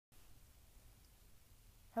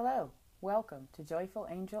Hello, welcome to Joyful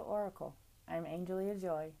Angel Oracle. I'm Angelia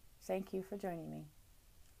Joy. Thank you for joining me.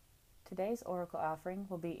 Today's Oracle offering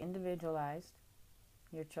will be individualized.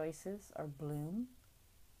 Your choices are bloom,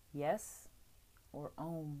 yes, or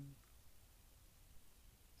om.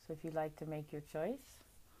 So if you'd like to make your choice,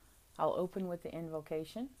 I'll open with the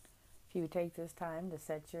invocation. If you would take this time to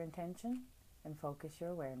set your intention and focus your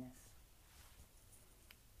awareness.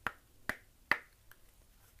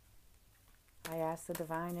 I ask the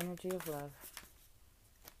divine energy of love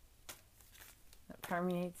that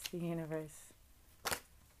permeates the universe.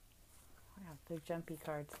 Wow, they're jumpy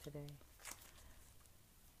cards today.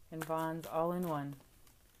 And bonds all in one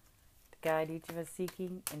to guide each of us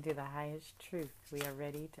seeking into the highest truth we are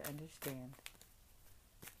ready to understand.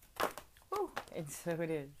 Woo! And so it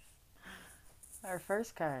is. Our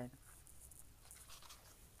first card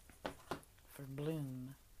for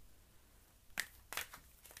bloom.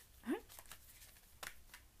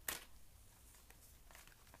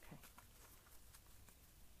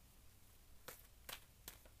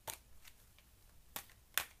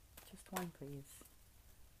 One, please.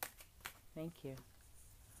 Thank you.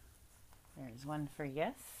 There's one for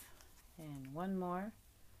yes, and one more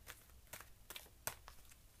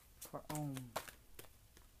for om.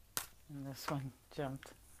 And this one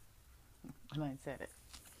jumped when I said it.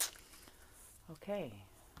 Okay.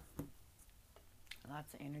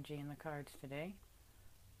 Lots of energy in the cards today.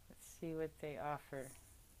 Let's see what they offer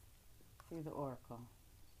through the oracle.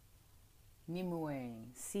 Nimue,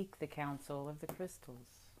 seek the counsel of the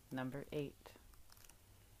crystals. Number 8.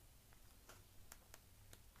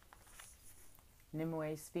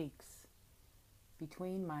 Nimue speaks.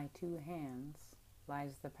 Between my two hands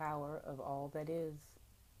lies the power of all that is,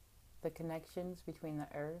 the connections between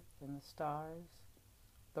the earth and the stars,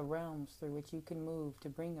 the realms through which you can move to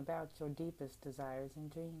bring about your deepest desires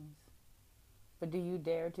and dreams. But do you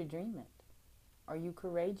dare to dream it? Are you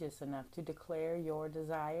courageous enough to declare your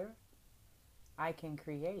desire? I can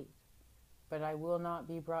create, but I will not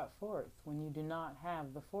be brought forth when you do not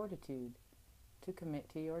have the fortitude to commit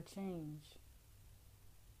to your change.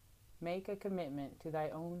 Make a commitment to thy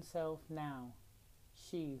own self now.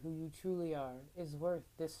 She who you truly are is worth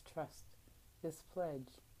this trust, this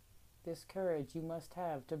pledge, this courage you must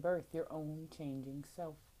have to birth your own changing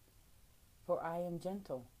self. For I am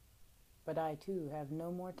gentle, but I too have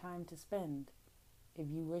no more time to spend if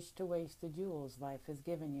you wish to waste the jewels life has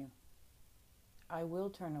given you. I will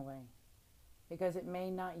turn away, because it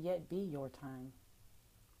may not yet be your time.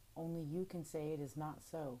 Only you can say it is not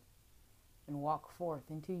so, and walk forth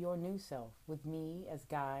into your new self with me as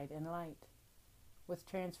guide and light, with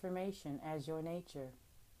transformation as your nature,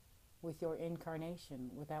 with your incarnation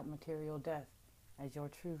without material death as your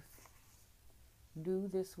truth. Do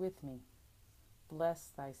this with me.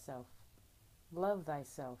 Bless thyself. Love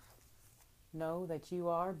thyself. Know that you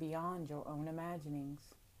are beyond your own imaginings.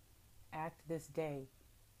 Act this day,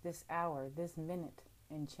 this hour, this minute,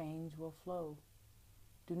 and change will flow.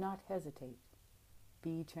 Do not hesitate.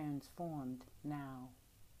 Be transformed now.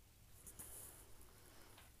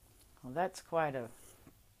 Well, that's quite a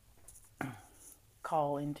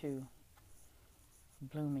call into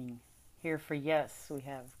blooming. Here for yes, we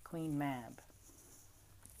have Queen Mab.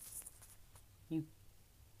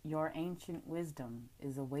 Your ancient wisdom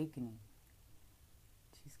is awakening.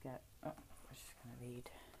 She's got, I'm just going to read.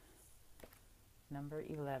 Number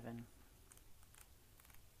 11.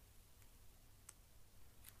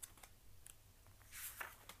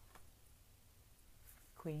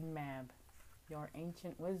 Queen Mab, your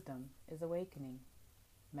ancient wisdom is awakening.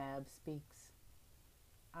 Mab speaks.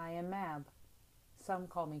 I am Mab. Some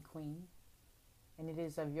call me Queen, and it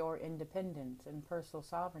is of your independence and personal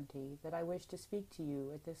sovereignty that I wish to speak to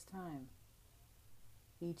you at this time.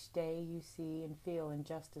 Each day you see and feel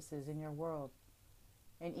injustices in your world,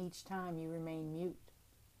 and each time you remain mute.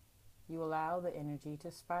 You allow the energy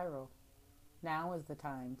to spiral. Now is the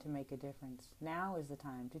time to make a difference. Now is the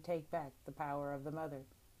time to take back the power of the Mother,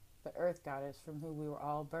 the Earth Goddess from whom we were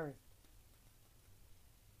all birthed.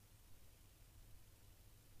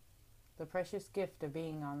 The precious gift of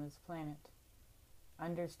being on this planet.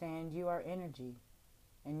 Understand you are energy,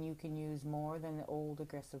 and you can use more than the old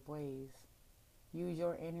aggressive ways. Use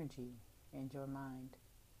your energy and your mind.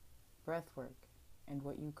 Breathwork, and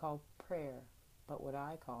what you call prayer, but what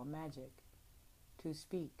I call magic, to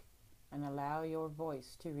speak and allow your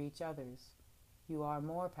voice to reach others. You are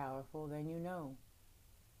more powerful than you know.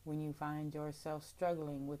 When you find yourself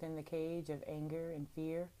struggling within the cage of anger and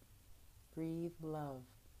fear, breathe love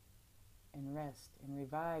and rest and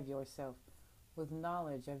revive yourself with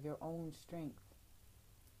knowledge of your own strength.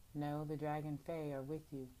 Know the Dragonfae are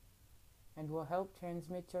with you. and will help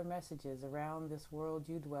transmit your messages around this world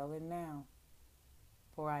you dwell in now.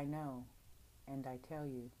 For I know, and I tell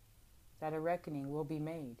you, that a reckoning will be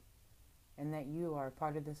made, and that you are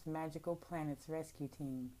part of this magical planet's rescue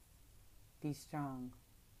team. Be strong,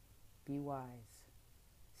 be wise,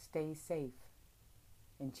 stay safe,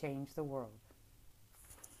 and change the world.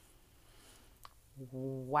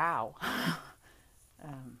 Wow.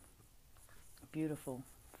 Beautiful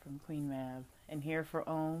from Queen Mab. And here for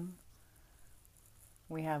Om,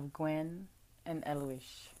 we have Gwen and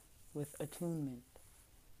Eloish with Attunement,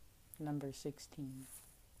 number 16.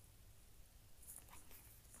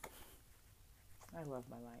 I love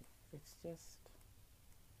my life. It's just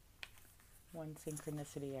one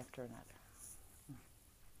synchronicity after another.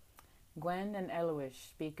 Gwen and Eloish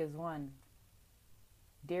speak as one.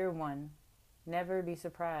 Dear one, never be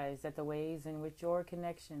surprised at the ways in which your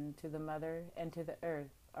connection to the Mother and to the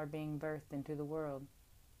Earth are being birthed into the world.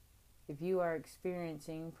 If you are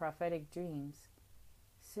experiencing prophetic dreams,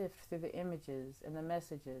 sift through the images and the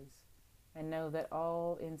messages and know that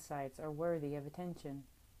all insights are worthy of attention,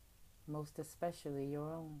 most especially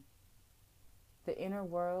your own. The inner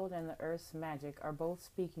world and the Earth's magic are both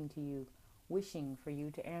speaking to you, wishing for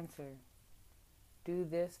you to answer. Do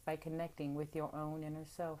this by connecting with your own inner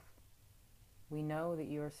self. We know that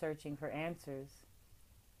you are searching for answers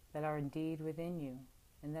that are indeed within you,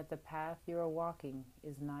 and that the path you are walking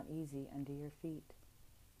is not easy under your feet.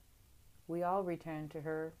 We all return to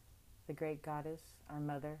her, the great goddess, our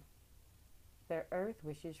mother. The Earth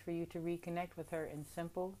wishes for you to reconnect with her in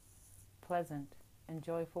simple, pleasant, and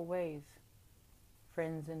joyful ways.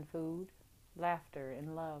 Friends and food, laughter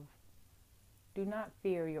and love. Do not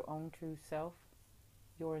fear your own true self,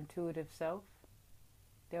 your intuitive self.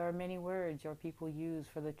 There are many words your people use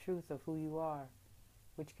for the truth of who you are,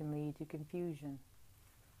 which can lead to confusion.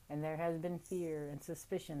 And there has been fear and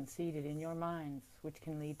suspicion seated in your minds, which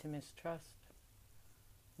can lead to mistrust.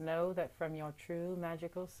 Know that from your true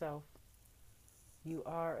magical self, you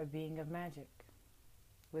are a being of magic,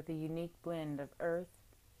 with a unique blend of earth,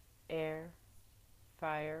 air,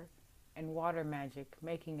 fire, and water magic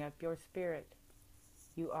making up your spirit.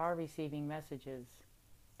 You are receiving messages,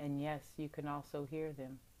 and yes, you can also hear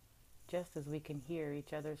them, just as we can hear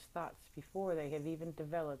each other's thoughts before they have even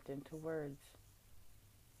developed into words.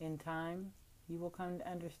 In time, you will come to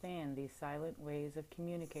understand these silent ways of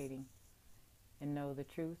communicating and know the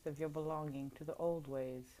truth of your belonging to the old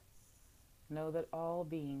ways. Know that all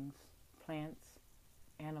beings, plants,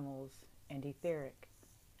 animals, and etheric,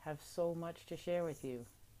 have so much to share with you.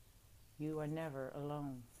 You are never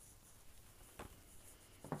alone.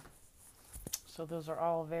 So those are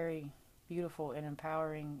all very beautiful and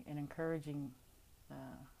empowering and encouraging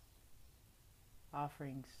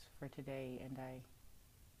offerings for today, and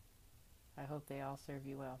I hope they all serve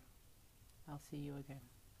you well. I'll see you again.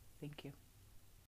 Thank you.